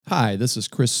Hi, this is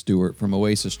Chris Stewart from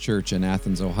Oasis Church in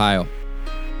Athens, Ohio.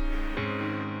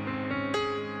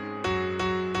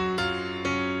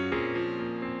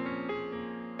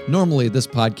 Normally, this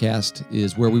podcast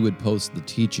is where we would post the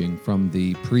teaching from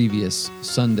the previous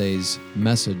Sunday's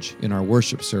message in our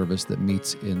worship service that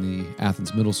meets in the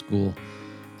Athens Middle School.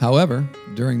 However,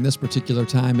 during this particular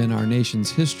time in our nation's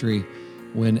history,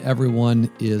 when everyone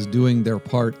is doing their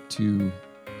part to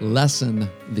lessen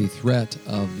the threat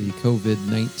of the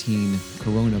COVID-19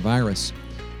 coronavirus,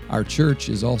 our church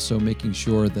is also making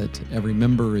sure that every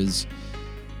member is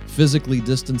physically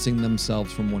distancing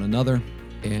themselves from one another.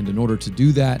 And in order to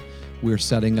do that, we're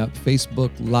setting up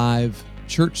Facebook Live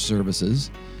church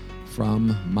services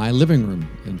from my living room,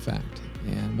 in fact.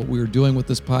 And what we're doing with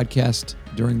this podcast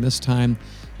during this time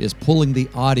is pulling the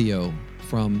audio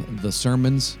from the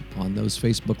sermons on those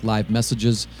Facebook Live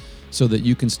messages so that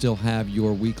you can still have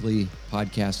your weekly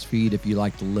podcast feed if you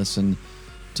like to listen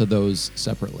to those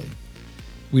separately.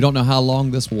 We don't know how long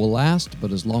this will last,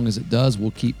 but as long as it does,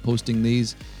 we'll keep posting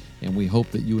these. And we hope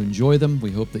that you enjoy them.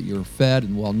 We hope that you're fed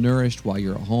and well-nourished while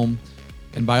you're at home.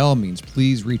 And by all means,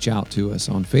 please reach out to us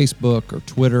on Facebook or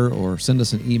Twitter or send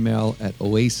us an email at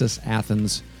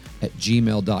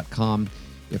oasisathens@gmail.com.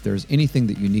 If there's anything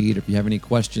that you need, if you have any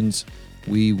questions,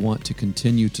 we want to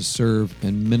continue to serve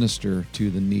and minister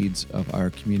to the needs of our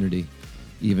community,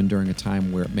 even during a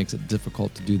time where it makes it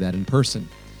difficult to do that in person.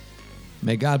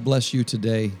 May God bless you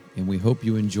today, and we hope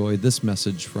you enjoy this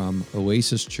message from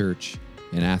Oasis Church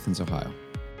in Athens, Ohio.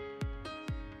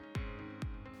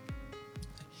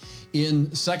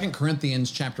 In 2 Corinthians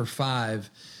chapter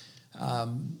 5,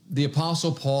 the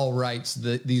Apostle Paul writes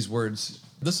these words.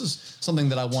 This is something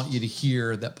that I want you to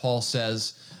hear that Paul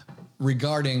says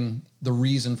regarding the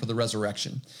reason for the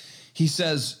resurrection. He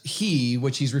says, he,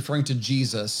 which he's referring to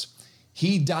Jesus,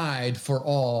 he died for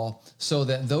all so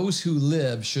that those who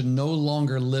live should no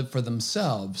longer live for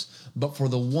themselves, but for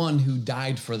the one who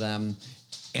died for them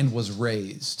and was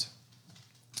raised.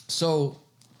 So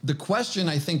the question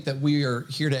I think that we are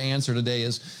here to answer today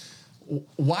is,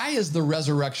 why is the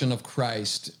resurrection of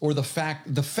Christ, or the fact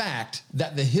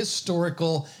that the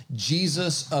historical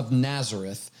Jesus of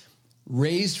Nazareth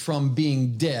raised from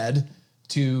being dead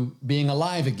to being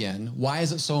alive again, why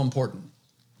is it so important?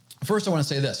 First, I want to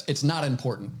say this. It's not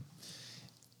important.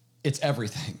 It's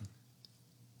everything.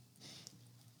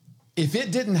 If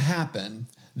it didn't happen,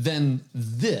 then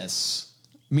this,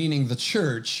 meaning the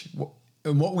church,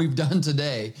 and what we've done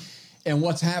today and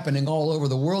what's happening all over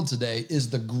the world today is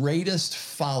the greatest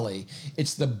folly.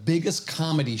 It's the biggest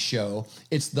comedy show.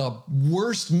 It's the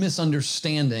worst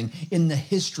misunderstanding in the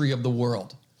history of the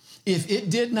world. If it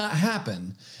did not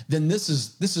happen, then this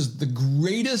is the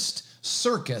greatest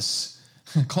circus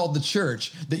called the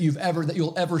church that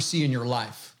you'll ever see in your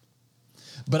life.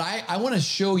 But I want to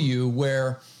show you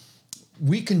where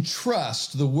we can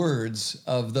trust the words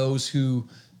of those who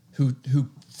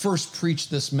first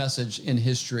preached this message in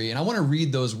history. And I want to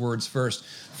read those words first.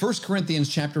 1 Corinthians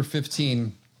chapter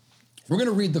 15. We're going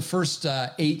to read the first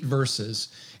 8 verses,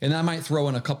 and I might throw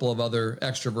in a couple of other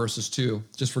extra verses too,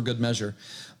 just for good measure.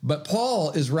 But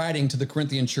Paul is writing to the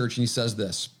Corinthian church, and he says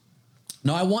this: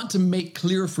 "Now I want to make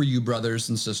clear for you, brothers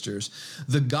and sisters,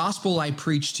 the gospel I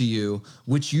preached to you,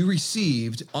 which you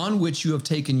received, on which you have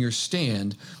taken your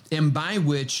stand, and by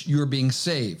which you are being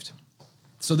saved."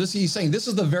 So he's saying this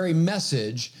is the very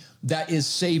message that is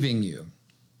saving you.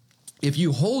 "If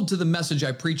you hold to the message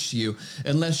I preached to you,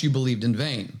 unless you believed in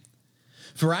vain.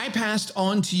 For I passed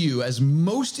on to you as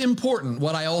most important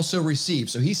what I also received."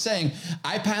 So he's saying,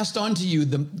 I passed on to you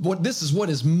this is what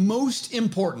is most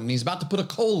important. He's about to put a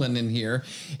colon in here.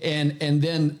 And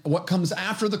then what comes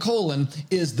after the colon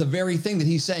is the very thing that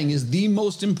he's saying is the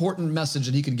most important message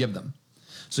that he could give them.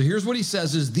 So here's what he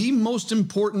says is the most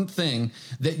important thing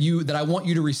that I want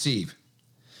you to receive: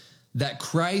 that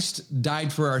Christ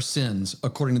died for our sins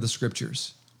according to the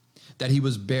scriptures, that he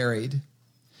was buried,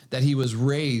 that he was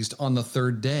raised on the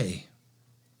third day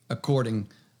according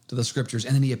to the scriptures,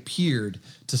 and then he appeared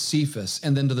to Cephas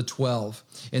and then to the 12,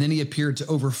 and then he appeared to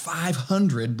over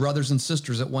 500 brothers and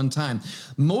sisters at one time.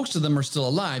 Most of them are still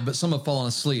alive, but some have fallen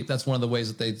asleep. That's one of the ways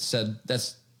that they said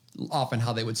that's often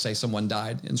how they would say someone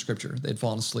died in scripture. They'd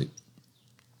fallen asleep.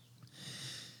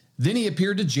 Then he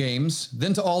appeared to James,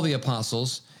 then to all the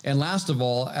apostles, and last of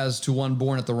all, as to one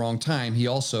born at the wrong time, he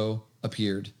also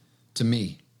appeared to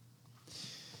me.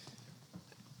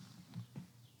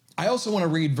 I also want to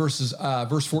read verse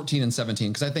 14 and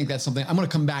 17, because I think that's something, I'm going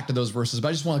to come back to those verses, but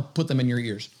I just want to put them in your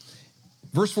ears.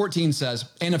 Verse 14 says,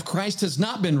 and if Christ has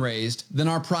not been raised, then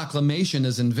our proclamation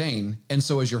is in vain, and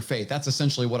so is your faith. That's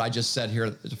essentially what I just said here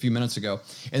a few minutes ago.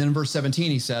 And then in verse 17,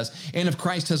 he says, and if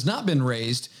Christ has not been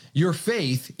raised, your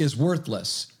faith is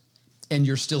worthless, and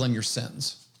you're still in your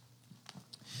sins.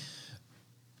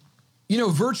 You know,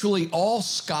 virtually all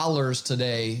scholars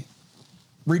today,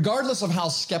 regardless of how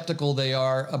skeptical they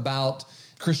are about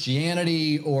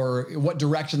Christianity or what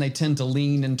direction they tend to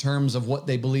lean in terms of what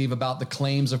they believe about the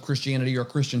claims of Christianity or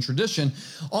Christian tradition,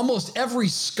 almost every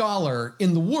scholar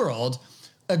in the world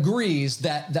agrees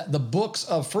that the books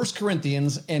of 1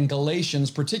 Corinthians and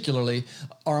Galatians particularly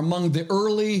are among the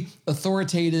early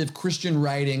authoritative Christian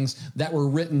writings that were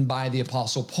written by the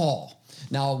Apostle Paul.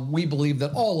 Now, we believe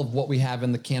that all of what we have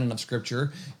in the canon of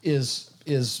Scripture is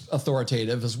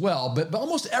authoritative as well, but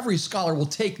almost every scholar will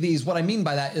take these. What I mean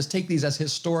by that is take these as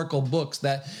historical books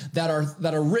that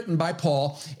are written by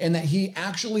Paul, and that he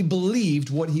actually believed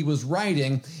what he was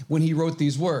writing when he wrote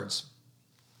these words.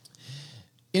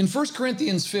 In 1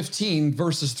 Corinthians 15,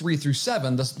 verses 3 through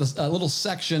 7, this little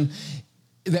section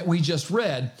that we just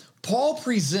read, Paul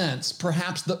presents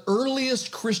perhaps the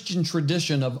earliest Christian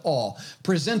tradition of all,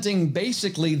 presenting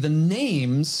basically the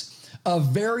names of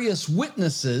various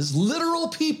witnesses, literal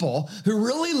people who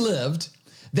really lived,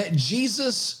 that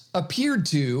Jesus appeared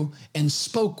to and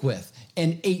spoke with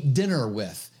and ate dinner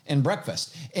with and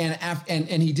breakfast. And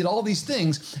he did all these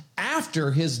things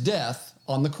after his death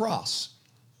on the cross.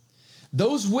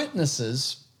 Those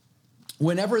witnesses,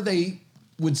 whenever they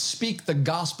would speak the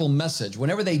gospel message,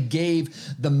 whenever they gave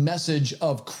the message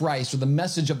of Christ or the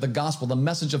message of the gospel, the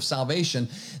message of salvation,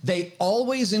 they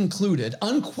always included,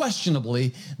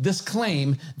 unquestionably, this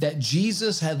claim that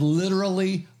Jesus had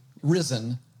literally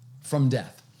risen from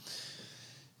death.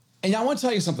 And I want to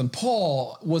tell you something.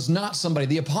 Paul was not somebody,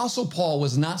 the Apostle Paul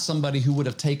was not somebody who would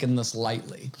have taken this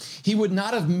lightly. He would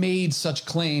not have made such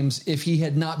claims if he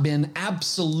had not been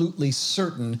absolutely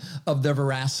certain of their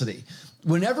veracity.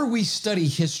 Whenever we study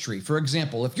history, for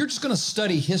example, if you're just going to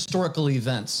study historical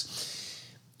events,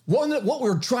 what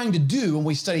we're trying to do when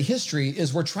we study history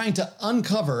is we're trying to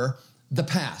uncover the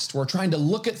past. We're trying to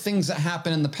look at things that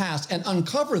happened in the past and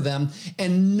uncover them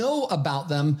and know about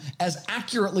them as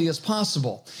accurately as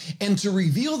possible, and to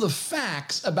reveal the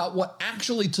facts about what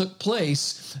actually took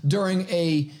place during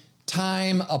a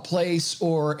time, a place,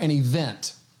 or an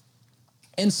event.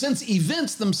 And since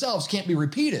events themselves can't be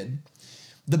repeated,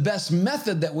 the best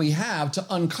method that we have to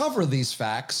uncover these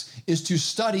facts is to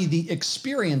study the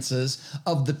experiences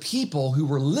of the people who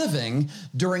were living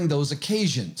during those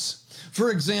occasions.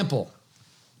 For example,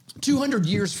 200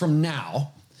 years from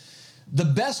now, the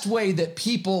best way that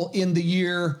people in the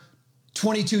year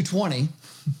 2220,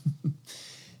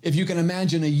 if you can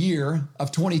imagine a year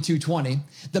of 2220,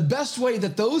 the best way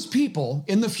that those people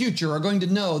in the future are going to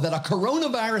know that a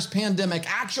coronavirus pandemic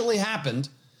actually happened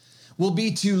will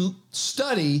be to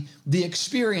study the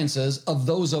experiences of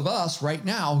those of us right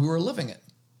now who are living it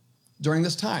during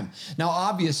this time. Now,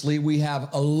 obviously, we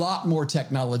have a lot more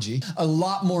technology, a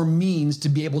lot more means to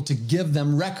be able to give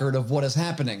them record of what is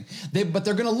happening. But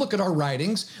they're going to look at our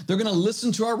writings, they're going to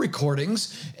listen to our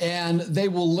recordings, and they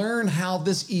will learn how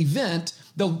this event,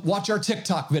 they'll watch our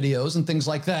TikTok videos and things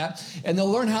like that, and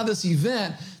they'll learn how this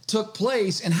event took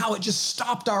place and how it just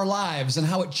stopped our lives and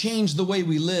how it changed the way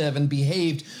we live and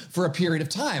behaved for a period of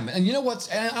time. And you know what?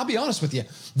 And I'll be honest with you,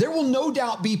 there will no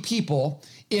doubt be people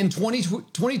in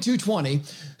 2220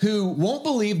 who won't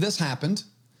believe this happened,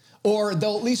 or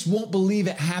they'll at least won't believe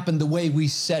it happened the way we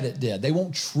said it did. They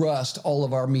won't trust all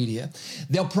of our media.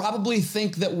 They'll probably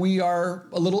think that we are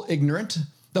a little ignorant.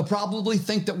 They'll probably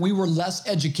think that we were less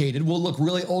educated. We'll look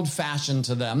really old-fashioned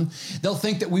to them. They'll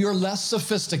think that we are less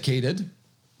sophisticated,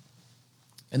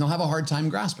 and they'll have a hard time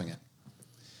grasping it.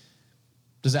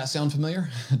 Does that sound familiar?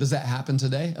 Does that happen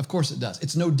today? Of course it does.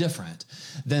 It's no different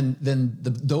than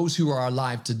those who are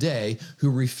alive today who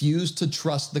refuse to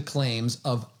trust the claims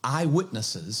of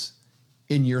eyewitnesses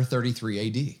in year 33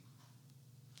 AD.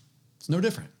 It's no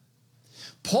different.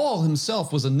 Paul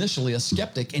himself was initially a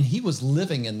skeptic, and he was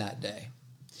living in that day.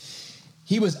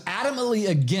 He was adamantly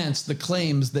against the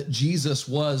claims that Jesus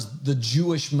was the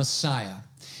Jewish Messiah.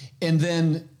 And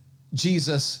then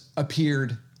Jesus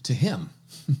appeared to him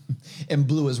and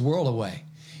blew his world away.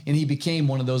 And he became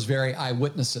one of those very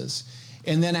eyewitnesses.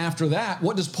 And then after that,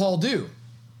 what does Paul do?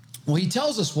 Well, he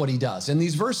tells us what he does in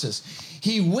these verses.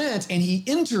 He went and he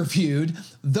interviewed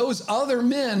those other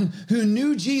men who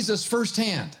knew Jesus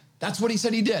firsthand. That's what he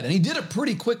said he did. And he did it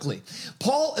pretty quickly.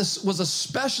 Paul was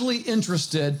especially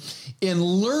interested in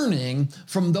learning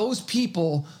from those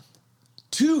people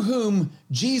to whom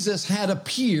Jesus had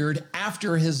appeared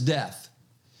after his death.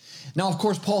 Now, of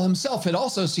course, Paul himself had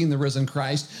also seen the risen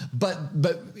Christ, but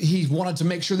he wanted to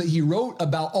make sure that he wrote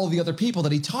about all the other people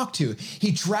that he talked to.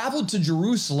 He traveled to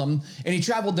Jerusalem, and he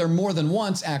traveled there more than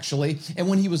once, actually. And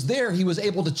when he was there, he was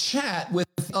able to chat with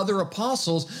other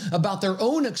apostles about their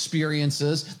own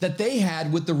experiences that they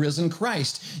had with the risen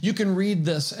Christ. You can read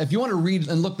this. If you want to read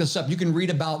and look this up, you can read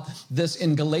about this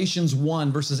in Galatians 1,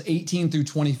 verses 18 through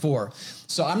 24.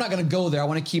 So I'm not going to go there. I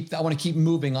want to keep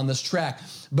moving on this track.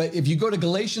 But if you go to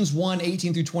Galatians 1,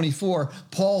 18 through 24,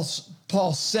 Paul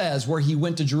says where he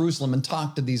went to Jerusalem and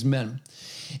talked to these men.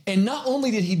 And not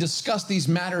only did he discuss these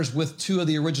matters with two of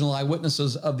the original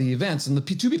eyewitnesses of the events, and the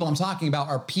two people I'm talking about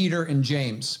are Peter and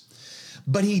James,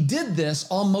 but he did this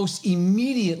almost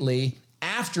immediately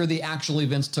after the actual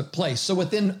events took place. So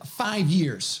within 5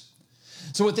 years.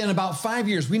 So within about 5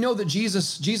 years, we know that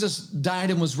Jesus died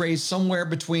and was raised somewhere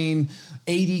between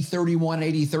AD 31,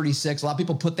 AD 36. A lot of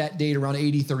people put that date around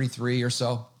AD 33 or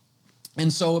so.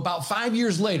 And so about 5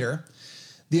 years later,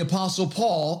 the Apostle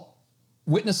Paul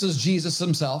witnesses Jesus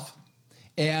himself,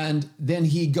 and then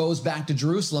he goes back to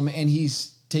Jerusalem and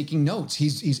he's taking notes.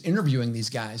 He's interviewing these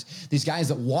guys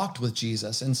that walked with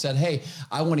Jesus, and said, hey,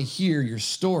 I want to hear your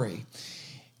story.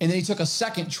 And then he took a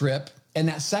second trip, and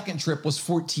that second trip was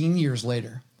 14 years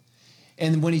later.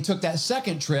 And when he took that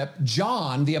second trip,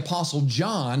 John, the Apostle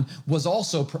John, was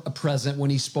also present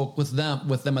when he spoke with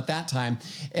them at that time.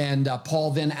 And Paul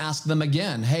then asked them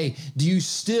again, hey, do you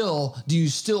still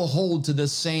hold to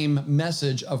this same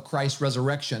message of Christ's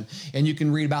resurrection? And you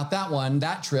can read about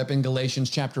that trip in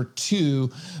Galatians chapter 2,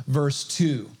 verse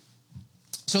 2.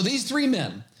 So these three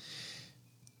men,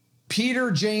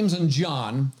 Peter, James, and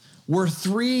John, were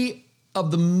three of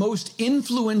the most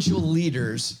influential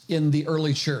leaders in the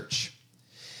early church.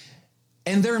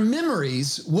 And their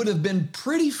memories would have been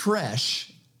pretty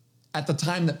fresh at the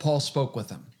time that Paul spoke with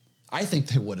them. I think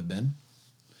they would have been.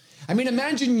 I mean,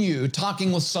 imagine you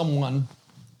talking with someone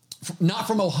not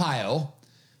from Ohio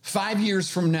 5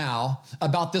 years from now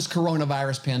about this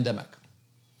coronavirus pandemic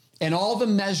and all the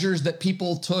measures that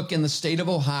people took in the state of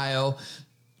Ohio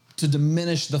to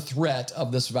diminish the threat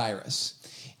of this virus.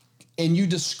 And you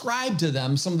describe to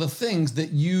them some of the things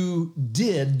that you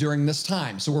did during this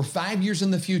time. So we're 5 years in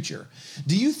the future.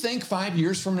 Do you think 5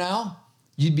 years from now,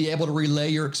 you'd be able to relay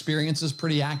your experiences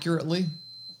pretty accurately?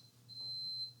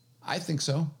 I think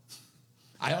so.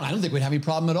 I don't think we'd have any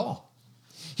problem at all.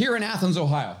 Here in Athens,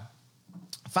 Ohio,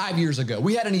 5 years ago,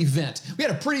 we had an event. We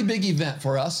had a pretty big event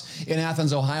for us in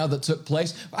Athens, Ohio that took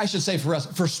place. I should say for us,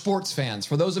 for sports fans.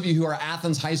 For those of you who are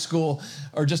Athens high school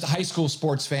or just high school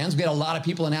sports fans, we had a lot of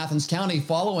people in Athens County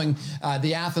following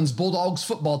the Athens Bulldogs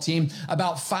football team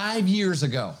about 5 years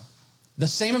ago. The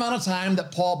same amount of time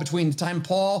that between the time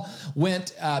Paul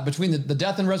went, between the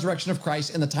death and resurrection of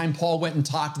Christ and the time Paul went and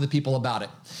talked to the people about it.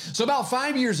 So about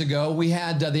 5 years ago, we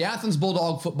had the Athens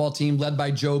Bulldog football team led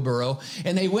by Joe Burrow,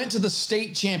 and they went to the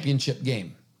state championship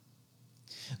game.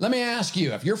 Let me ask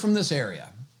you, if you're from this area,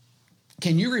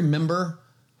 can you remember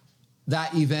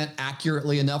that event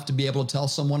accurately enough to be able to tell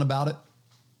someone about it?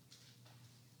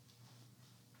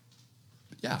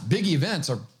 Yeah, big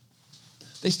events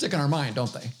they stick in our mind,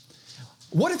 don't they?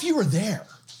 What if you were there?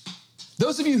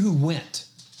 Those of you who went,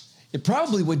 it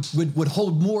probably would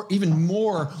hold even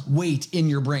more weight in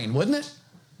your brain, wouldn't it?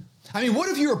 I mean, what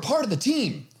if you were part of the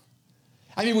team?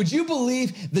 I mean, would you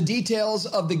believe the details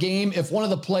of the game if one of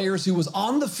the players who was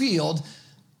on the field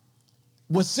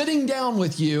was sitting down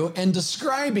with you and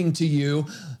describing to you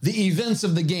the events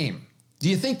of the game? Do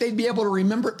you think they'd be able to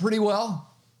remember it pretty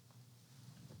well?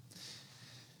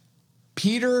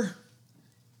 Peter,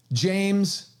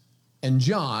 James, and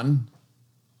John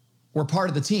were part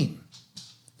of the team.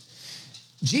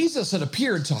 Jesus had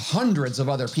appeared to hundreds of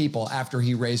other people after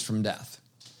he raised from death.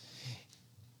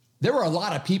 There were a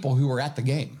lot of people who were at the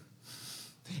game,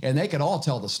 and they could all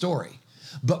tell the story.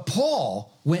 But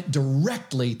Paul went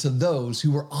directly to those who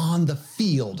were on the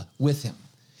field with him.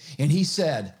 And he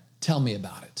said, tell me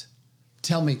about it.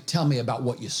 Tell me about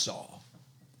what you saw.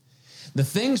 The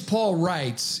things Paul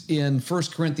writes in 1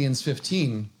 Corinthians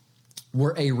 15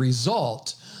 were a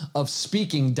result of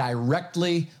speaking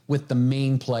directly with the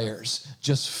main players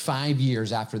just 5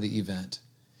 years after the event.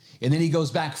 And then he goes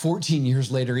back 14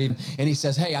 years later even, and he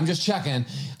says, hey, I'm just checking.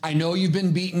 I know you've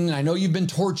been beaten. I know you've been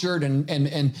tortured,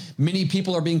 and many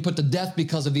people are being put to death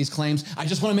because of these claims. I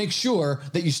just want to make sure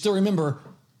that you still remember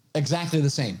exactly the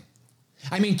same.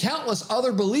 I mean, countless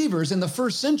other believers in the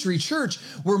first century church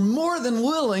were more than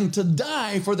willing to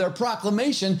die for their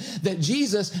proclamation that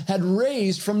Jesus had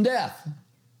raised from death.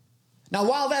 Now,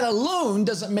 while that alone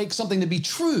doesn't make something to be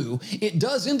true, it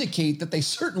does indicate that they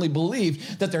certainly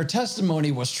believed that their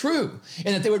testimony was true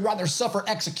and that they would rather suffer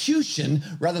execution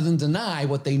rather than deny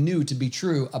what they knew to be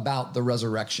true about the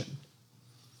resurrection.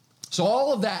 So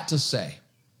all of that to say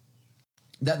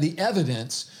that the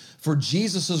evidence for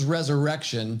Jesus'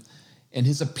 resurrection and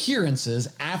his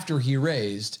appearances after he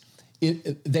raised,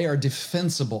 they are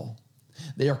defensible,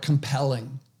 they are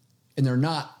compelling, and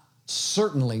they're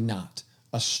certainly not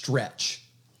a stretch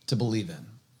to believe in.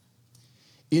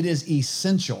 It is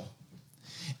essential.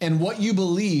 And what you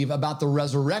believe about the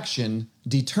resurrection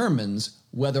determines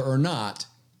whether or not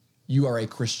you are a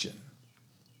Christian.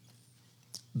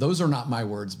 Those are not my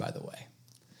words, by the way.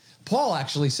 Paul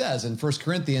actually says in 1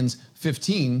 Corinthians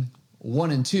 15,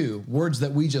 1 and 2, words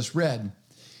that we just read.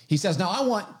 He says, now I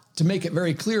want to make it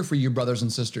very clear for you, brothers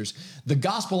and sisters, the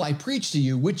gospel I preach to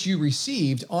you, which you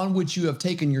received, on which you have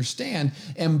taken your stand,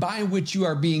 and by which you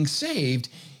are being saved,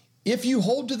 if you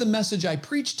hold to the message I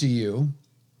preached to you.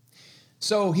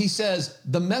 So he says,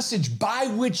 the message by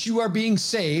which you are being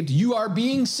saved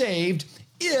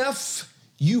if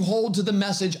you hold to the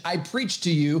message I preached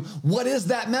to you. What is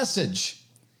that message?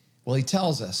 Well, he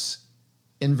tells us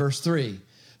in verse 3,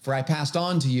 for I passed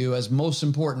on to you as most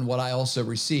important what I also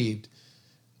received,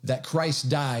 that Christ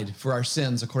died for our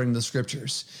sins according to the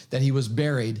scriptures, that he was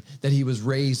buried, that he was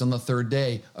raised on the third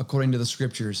day according to the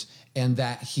scriptures, and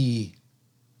that he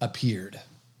appeared.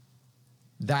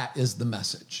 That is the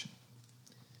message.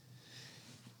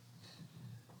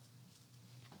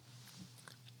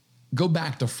 Go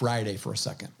back to Friday for a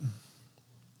second.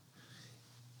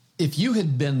 If you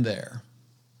had been there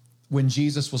when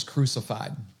Jesus was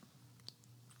crucified,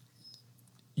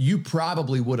 you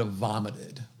probably would have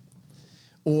vomited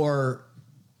or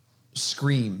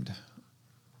screamed,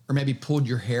 or maybe pulled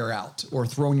your hair out, or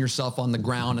thrown yourself on the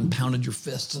ground and pounded your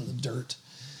fists in the dirt,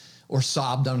 or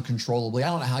sobbed uncontrollably. I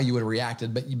don't know how you would have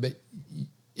reacted, but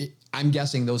I'm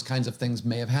guessing those kinds of things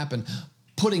may have happened.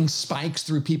 Putting spikes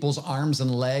through people's arms and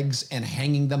legs and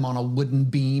hanging them on a wooden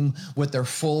beam with their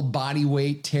full body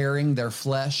weight, tearing their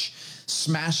flesh,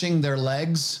 smashing their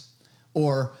legs,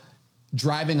 or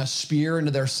driving a spear into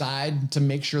their side to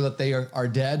make sure that they are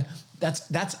dead.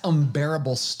 That's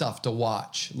unbearable stuff to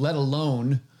watch, let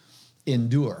alone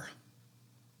endure.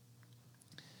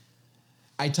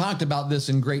 I talked about this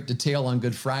in great detail on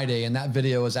Good Friday, and that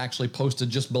video is actually posted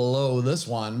just below this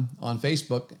one on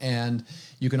Facebook, and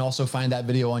you can also find that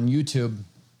video on YouTube.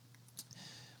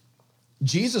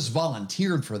 Jesus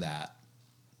volunteered for that.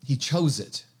 He chose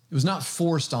it. It was not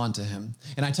forced onto him.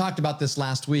 And I talked about this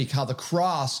last week, how the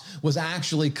cross was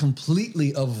actually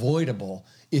completely avoidable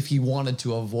if he wanted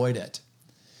to avoid it.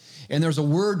 And there's a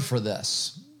word for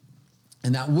this,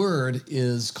 and that word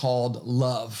is called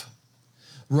love.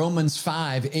 Romans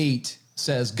 5:8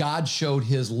 says, God showed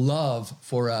his love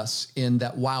for us in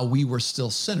that while we were still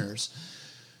sinners,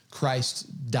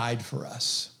 Christ died for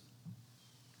us.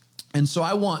 And so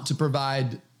I want to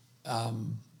provide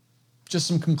just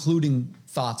some concluding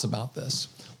thoughts about this.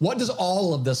 What does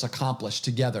all of this accomplish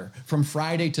together from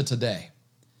Friday to today?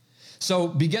 So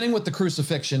beginning with the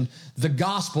crucifixion, the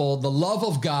gospel, the love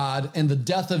of God, and the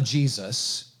death of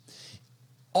Jesus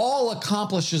all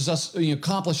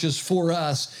accomplishes for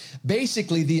us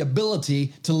basically the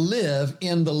ability to live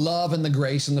in the love and the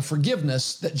grace and the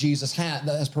forgiveness that Jesus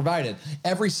has provided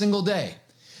every single day.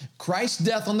 Christ's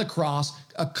death on the cross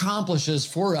accomplishes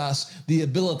for us the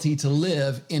ability to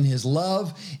live in his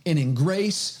love and in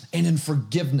grace and in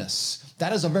forgiveness.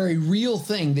 That is a very real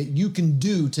thing that you can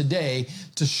do today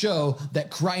to show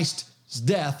that Christ's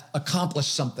death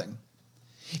accomplished something.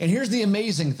 And here's the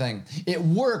amazing thing. It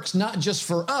works not just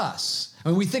for us.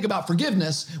 When we think about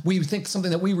forgiveness, we think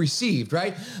something that we received,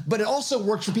 right? But it also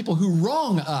works for people who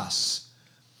wrong us.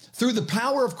 Through the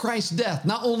power of Christ's death,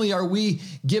 not only are we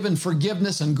given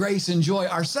forgiveness and grace and joy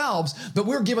ourselves, but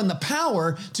we're given the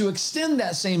power to extend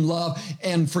that same love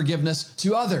and forgiveness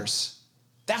to others.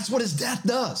 That's what his death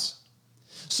does.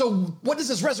 So what does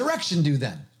his resurrection do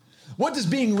then? What does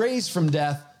being raised from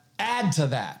death add to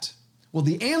that? Well,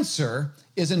 the answer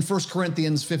is in 1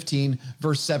 Corinthians 15,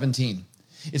 verse 17.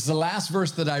 It's the last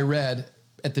verse that I read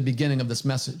at the beginning of this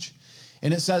message.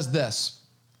 And it says this: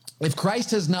 if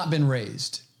Christ has not been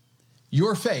raised,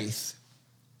 your faith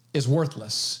is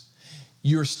worthless.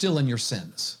 You're still in your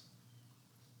sins.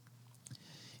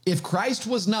 If Christ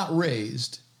was not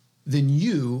raised, then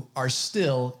you are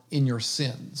still in your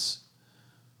sins.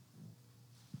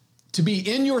 To be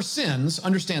in your sins,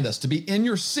 understand this, to be in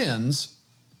your sins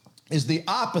is the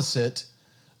opposite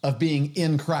of being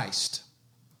in Christ.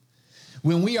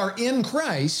 When we are in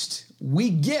Christ, we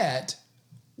get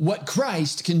what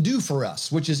Christ can do for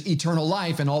us, which is eternal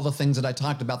life and all the things that I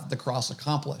talked about that the cross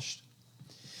accomplished.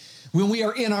 When we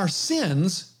are in our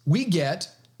sins, we get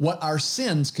what our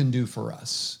sins can do for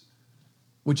us,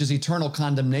 which is eternal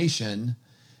condemnation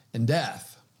and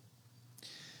death.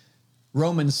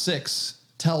 Romans 6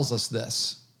 tells us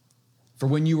this. For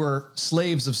when you were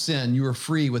slaves of sin, you were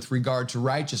free with regard to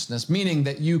righteousness, meaning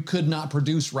that you could not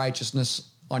produce righteousness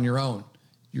on your own.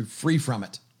 You're free from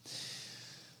it.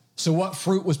 So what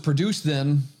fruit was produced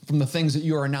then from the things that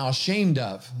you are now ashamed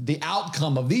of? The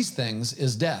outcome of these things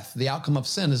is death. The outcome of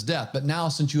sin is death. But now,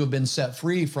 since you have been set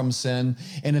free from sin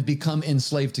and have become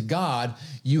enslaved to God,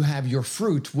 you have your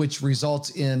fruit, which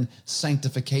results in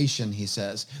sanctification, he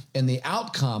says. And the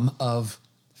outcome of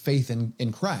faith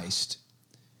in Christ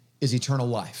is eternal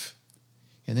life.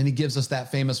 And then he gives us that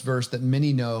famous verse that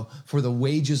many know, for the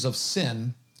wages of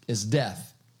sin is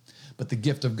death, but the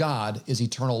gift of God is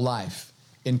eternal life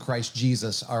in Christ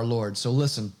Jesus our Lord. So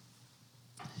listen,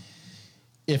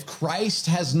 if Christ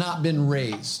has not been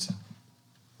raised,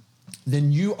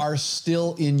 then you are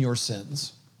still in your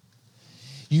sins.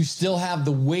 You still have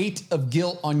the weight of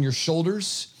guilt on your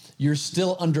shoulders. You're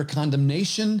still under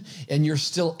condemnation, and you're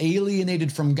still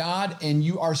alienated from God, and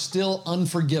you are still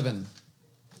unforgiven.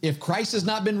 If Christ has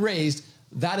not been raised,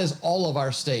 that is all of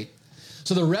our state.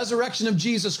 So the resurrection of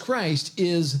Jesus Christ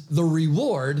is the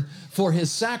reward for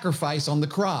his sacrifice on the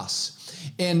cross.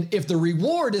 And if the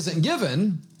reward isn't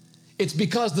given, it's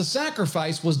because the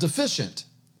sacrifice was deficient.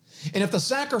 And if the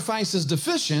sacrifice is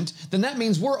deficient, then that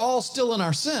means we're all still in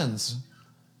our sins.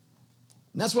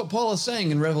 And that's what Paul is saying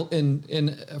in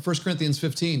 1 Corinthians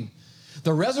 15.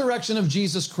 The resurrection of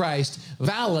Jesus Christ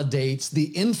validates the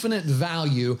infinite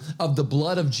value of the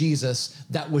blood of Jesus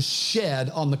that was shed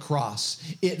on the cross.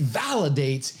 It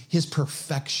validates his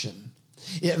perfection.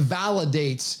 It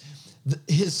validates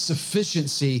his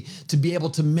sufficiency to be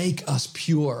able to make us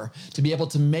pure, to be able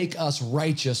to make us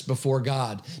righteous before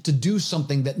God, to do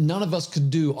something that none of us could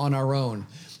do on our own.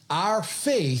 Our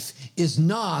faith is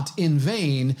not in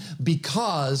vain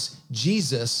because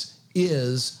Jesus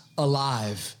is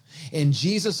alive. And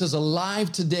Jesus is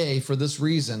alive today for this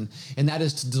reason, and that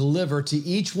is to deliver to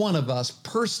each one of us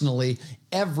personally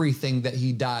everything that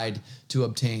he died to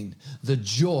obtain. The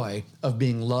joy of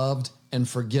being loved and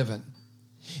forgiven.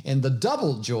 And the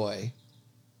double joy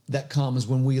that comes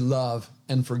when we love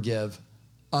and forgive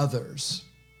others.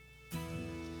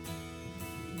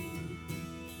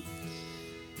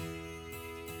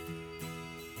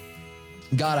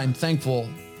 God, I'm thankful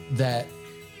that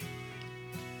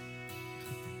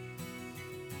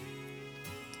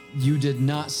you did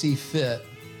not see fit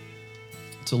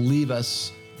to leave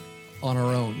us on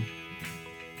our own,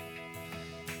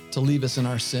 to leave us in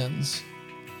our sins.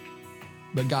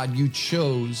 But God, you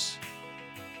chose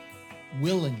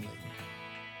willingly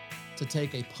to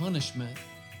take a punishment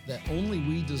that only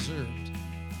we deserved.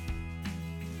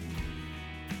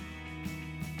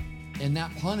 And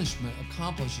that punishment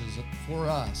accomplishes for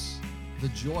us the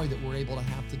joy that we're able to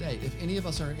have today. If any of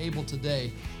us are able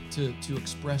today to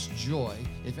express joy,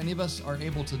 if any of us are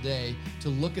able today to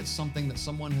look at something that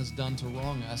someone has done to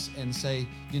wrong us and say,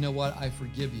 you know what, I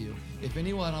forgive you. If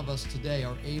any one of us today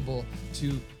are able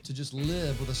to just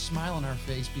live with a smile on our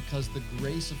face because the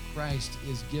grace of Christ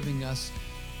is giving us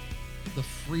the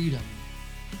freedom.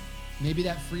 Maybe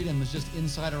that freedom is just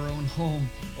inside our own home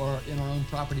or in our own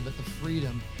property, but the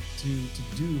freedom to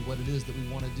do what it is that we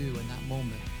want to do in that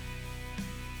moment.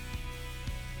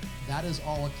 That is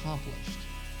all accomplished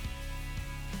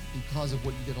because of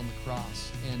what you did on the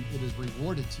cross, and it is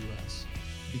rewarded to us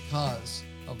because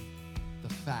of the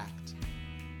fact,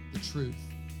 the truth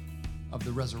of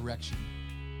the resurrection.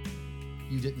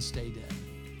 You didn't stay dead.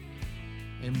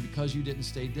 And because you didn't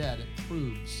stay dead, it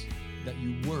proves that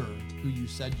you were who you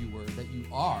said you were, that you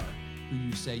are who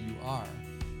you say you are.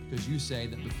 Because you say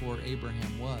that before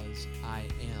Abraham was, I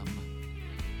am.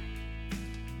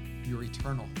 You're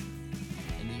eternal.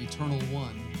 And the eternal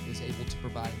one is able to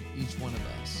provide each one of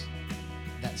us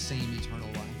that same eternal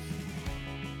life.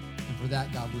 And for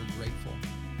that, God, we're grateful.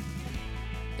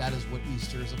 That is what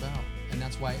Easter is about. And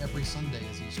that's why every Sunday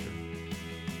is Easter.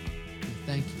 We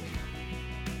thank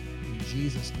you. In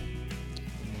Jesus' name.